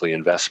that monthly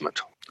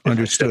investment.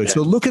 Understood.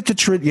 So look at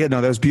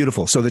that was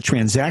beautiful. So the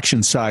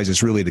transaction size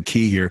is really the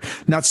key here,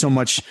 not so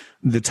much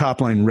the top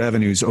line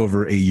revenues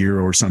over a year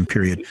or some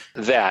period.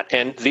 That.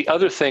 And the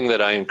other thing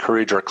that I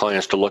encourage our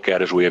clients to look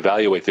at as we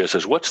evaluate this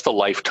is what's the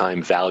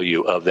lifetime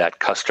value of that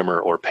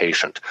customer or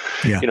patient?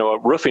 Yeah. A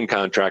roofing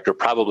contractor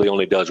probably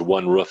only does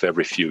one roof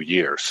every few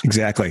years.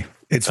 Exactly.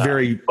 It's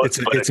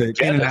it's an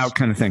in and out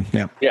kind of thing.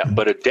 Yeah. Yeah.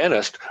 But a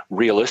dentist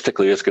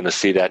realistically is going to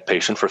see that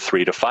patient for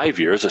 3 to 5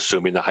 years,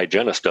 assuming the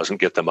hygienist doesn't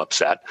get them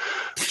upset.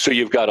 So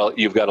you've got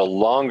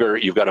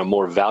a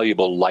more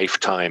valuable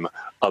lifetime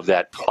of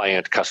that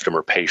client,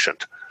 customer,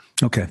 patient.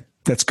 Okay.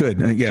 That's good.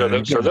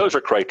 So those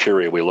are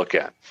criteria we look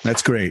at.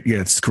 That's great.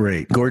 Yeah, it's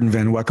great. Gordon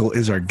Van Wechel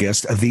is our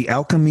guest. The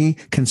Alchemy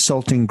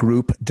Consulting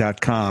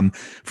Group.com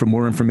for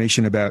more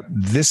information about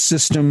this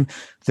system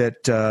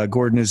that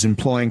Gordon is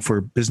employing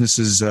for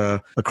businesses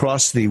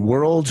across the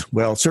world.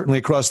 Well, certainly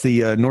across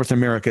the North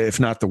America,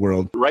 if not the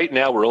world. Right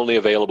now, we're only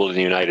available in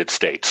the United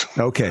States.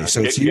 Okay,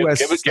 so it's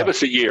U.S. Give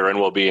us a year, and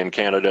we'll be in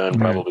Canada and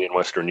probably in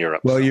Western Europe.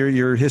 Well,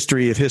 your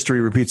history, if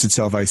history repeats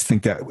itself, I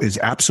think that is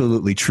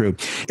absolutely true.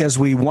 As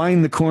we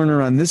wind the corner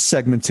on this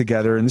segment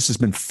together, and this has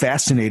been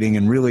fascinating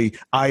and really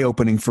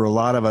eye-opening for a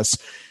lot of us,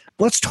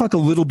 let's talk a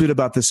little bit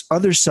about this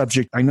other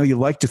subject I know you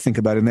like to think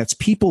about, and that's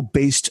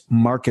people-based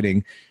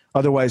marketing,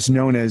 otherwise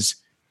known as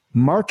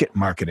market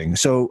marketing.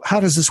 So how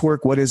does this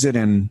work? What is it,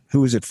 and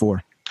who is it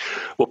for?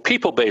 Well,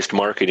 people-based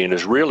marketing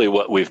is really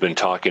what we've been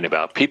talking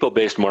about.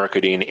 People-based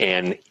marketing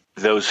and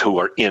those who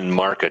are in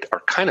market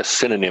are kind of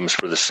synonyms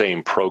for the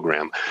same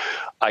program.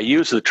 I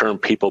use the term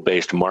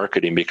people-based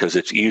marketing because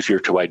it's easier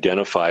to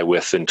identify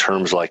with in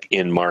terms like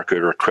in-market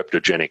or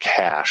cryptogenic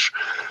hash.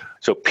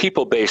 So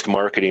people-based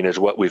marketing is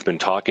what we've been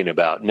talking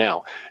about.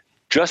 Now,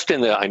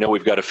 I know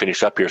we've got to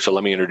finish up here, so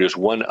let me introduce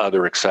one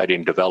other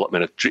exciting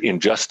development in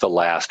just the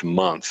last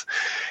month,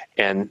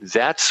 and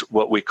that's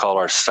what we call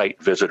our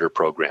site visitor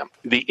program.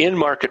 The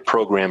in-market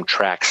program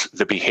tracks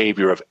the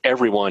behavior of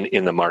everyone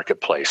in the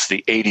marketplace,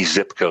 the 80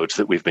 zip codes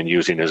that we've been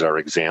using as our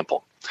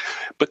example.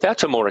 But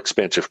that's a more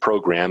expensive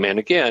program, and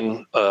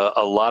again,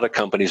 a lot of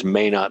companies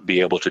may not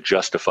be able to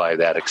justify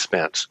that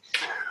expense.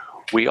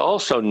 We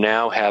also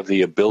now have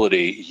the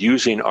ability,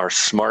 using our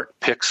Smart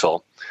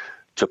Pixel,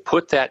 to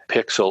put that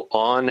pixel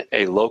on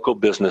a local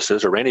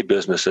business's or any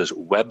business's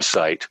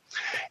website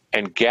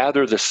and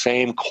gather the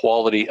same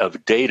quality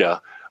of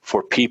data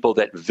for people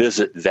that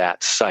visit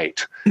that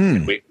site.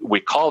 We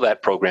call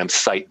that program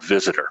Site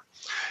Visitor.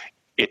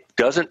 It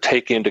doesn't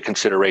take into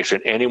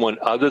consideration anyone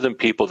other than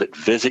people that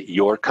visit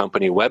your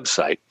company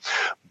website,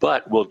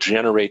 but will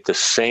generate the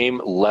same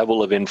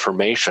level of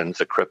information,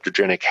 the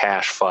cryptogenic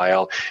hash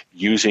file,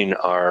 using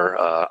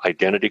our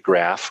identity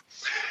graph.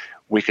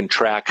 We can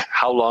track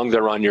how long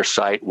they're on your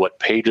site, what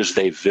pages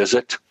they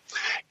visit,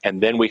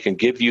 and then we can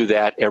give you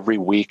that every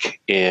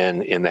week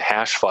in the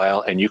hash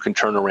file, and you can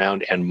turn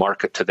around and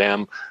market to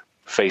them,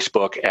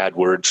 Facebook,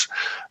 AdWords.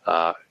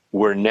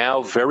 We're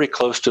now very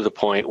close to the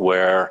point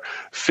where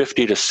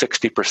 50 to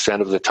 60%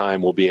 of the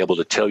time we'll be able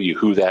to tell you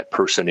who that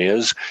person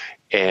is,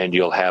 and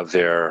you'll have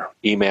their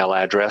email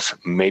address,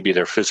 maybe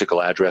their physical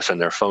address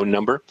and their phone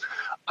number.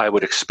 I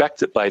would expect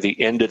that by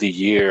the end of the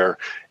year,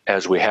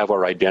 as we have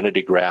our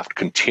identity graph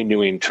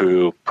continuing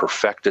to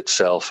perfect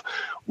itself,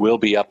 we'll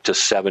be up to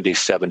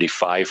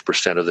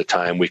 70-75% of the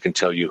time we can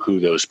tell you who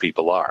those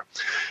people are.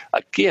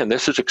 Again,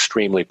 this is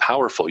extremely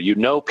powerful.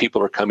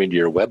 People are coming to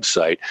your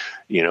website.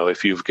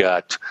 If you've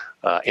got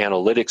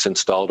analytics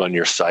installed on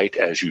your site,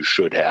 as you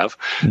should have,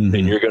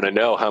 then you're going to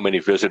know how many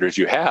visitors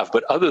you have.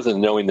 But other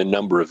than knowing the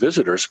number of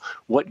visitors,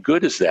 what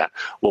good is that?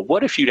 Well,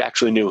 what if you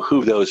actually knew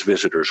who those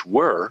visitors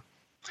were,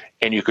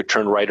 and you could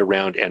turn right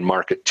around and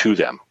market to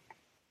them?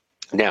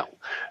 Now,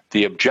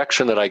 the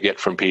objection that I get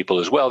from people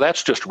is, well,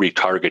 that's just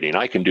retargeting.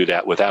 I can do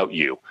that without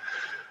you.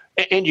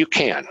 And you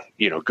can.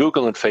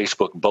 Google and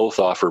Facebook both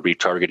offer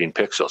retargeting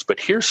pixels.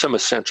 But here's some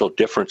essential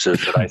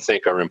differences that I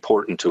think are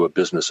important to a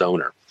business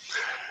owner.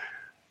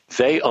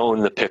 They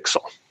own the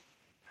pixel.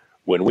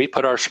 When we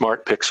put our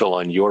Smart Pixel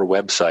on your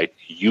website,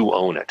 you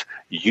own it.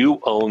 You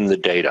own the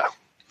data.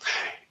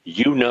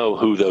 You know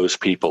who those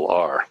people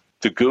are.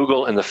 The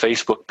Google and the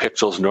Facebook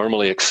pixels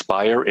normally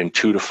expire in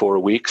 2 to 4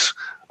 weeks.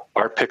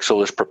 Our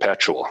pixel is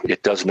perpetual.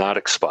 It does not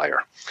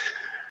expire.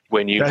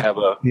 When you have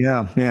a...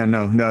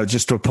 No,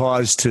 just to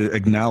pause to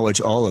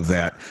acknowledge all of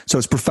that. So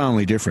it's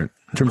profoundly different.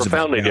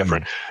 Profoundly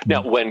different.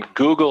 Now, when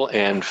Google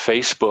and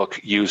Facebook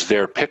use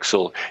their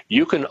pixel,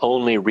 you can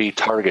only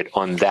retarget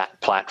on that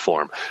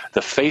platform.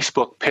 The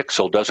Facebook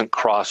pixel doesn't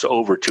cross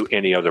over to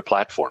any other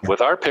platform.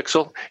 With our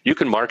pixel, you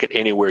can market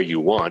anywhere you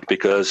want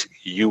because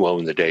you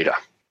own the data.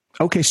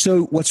 Okay,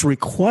 so what's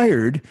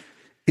required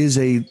is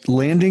a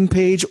landing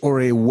page or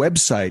a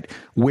website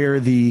where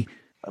the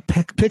a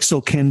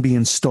pixel can be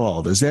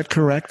installed. Is that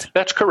correct?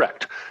 That's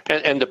correct.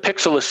 And the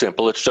pixel is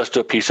simple. It's just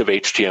a piece of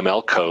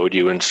HTML code.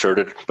 You insert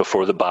it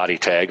before the body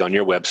tag on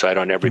your website,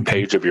 on every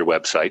page of your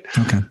website.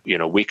 Okay.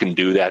 We can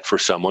do that for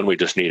someone. We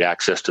just need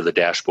access to the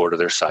dashboard of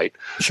their site.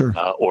 Sure.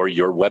 Or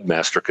your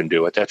webmaster can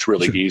do it. That's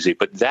really easy.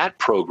 But that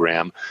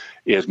program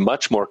is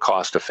much more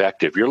cost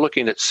effective. You're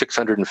looking at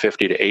 $650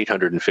 to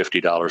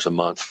 $850 a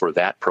month for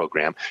that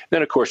program.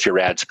 Then, of course, your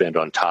ad spend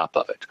on top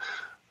of it.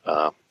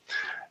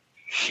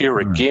 Here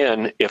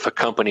again, if a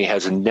company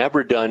has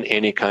never done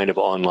any kind of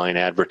online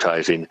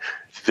advertising,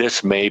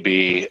 this may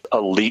be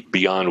a leap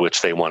beyond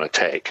which they want to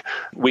take.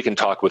 We can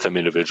talk with them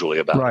individually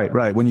about it.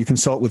 Right. When you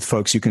consult with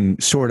folks, you can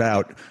sort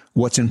out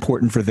what's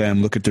important for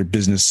them, look at their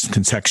business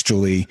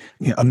contextually,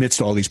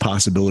 amidst all these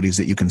possibilities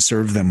that you can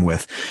serve them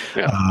with.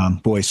 Yeah.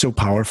 Boy, so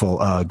powerful,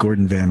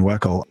 Gordon Van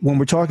Wechel. When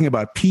we're talking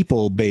about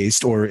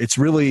people-based, or it's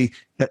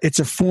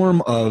a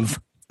form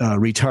of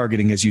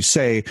retargeting, as you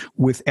say,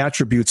 with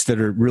attributes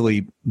that are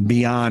really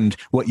beyond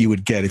what you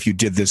would get if you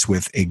did this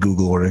with a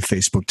Google or a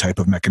Facebook type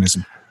of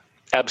mechanism.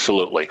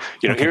 Absolutely.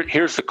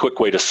 Here's the quick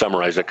way to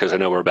summarize it, because I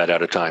know we're about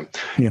out of time.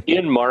 Yeah.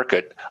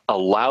 In-market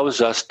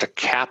allows us to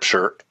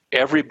capture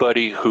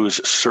everybody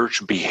whose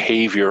search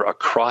behavior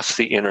across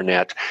the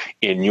internet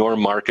in your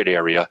market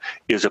area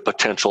is a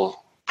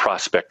potential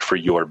prospect for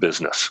your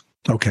business.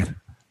 Okay.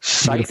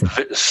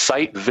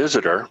 Site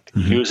visitor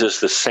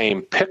uses the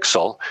same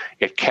pixel.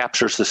 It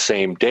captures the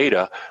same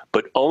data,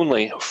 but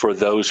only for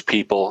those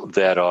people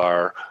that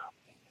are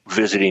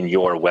visiting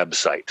your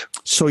website.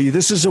 So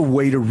this is a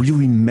way to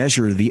really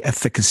measure the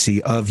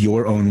efficacy of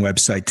your own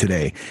website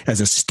today as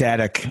a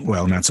static,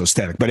 well, not so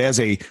static, but as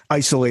a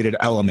isolated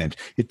element.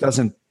 It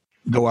doesn't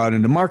go out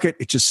into market.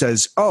 It just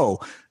says,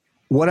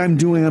 what I'm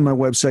doing on my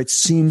website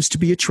seems to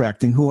be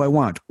attracting who I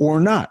want or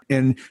not.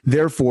 And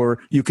therefore,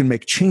 you can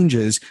make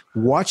changes,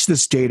 watch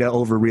this data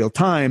over real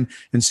time,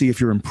 and see if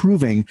you're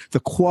improving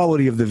the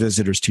quality of the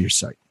visitors to your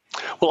site.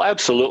 Well,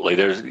 absolutely.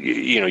 There's,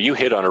 you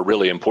hit on a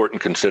really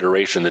important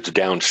consideration that's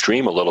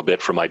downstream a little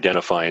bit from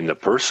identifying the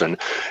person.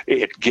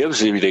 It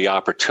gives you the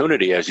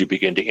opportunity, as you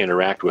begin to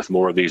interact with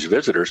more of these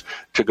visitors,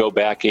 to go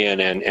back in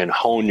and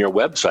hone your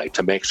website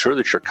to make sure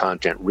that your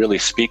content really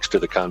speaks to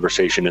the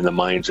conversation in the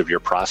minds of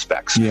your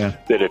prospects,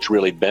 that it's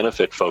really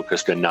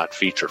benefit-focused and not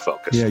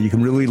feature-focused. Yeah, you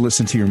can really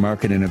listen to your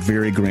market in a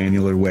very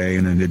granular way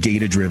and in a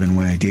data-driven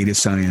way, data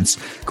science.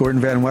 Gordon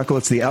Van Wechel,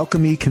 it's the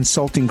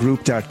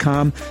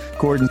alchemyconsultinggroup.com.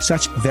 Gordon,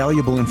 such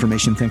valuable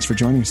information. Thanks for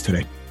joining us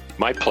today.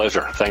 My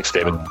pleasure. Thanks,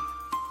 David.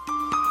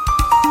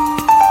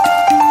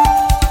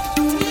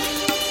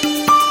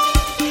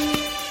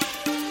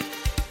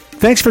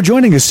 Thanks for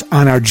joining us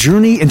on our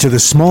journey into the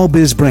small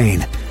biz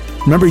brain.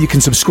 Remember, you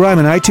can subscribe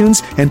on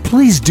iTunes, and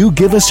please do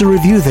give us a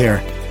review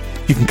there.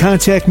 You can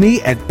contact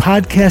me at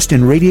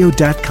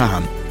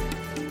podcastinradio.com.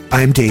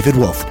 I'm David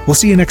Wolf. We'll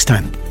see you next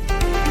time.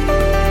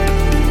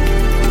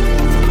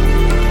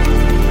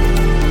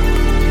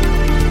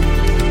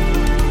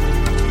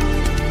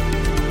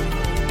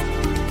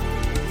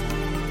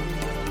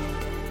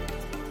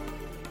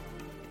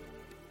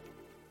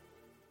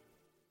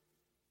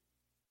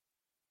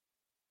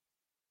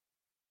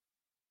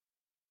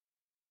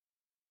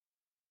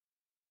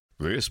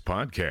 This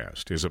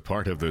podcast is a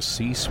part of the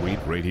C-Suite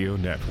Radio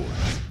Network.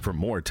 For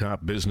more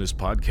top business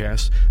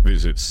podcasts,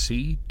 visit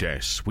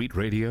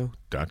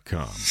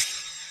c-suiteradio.com.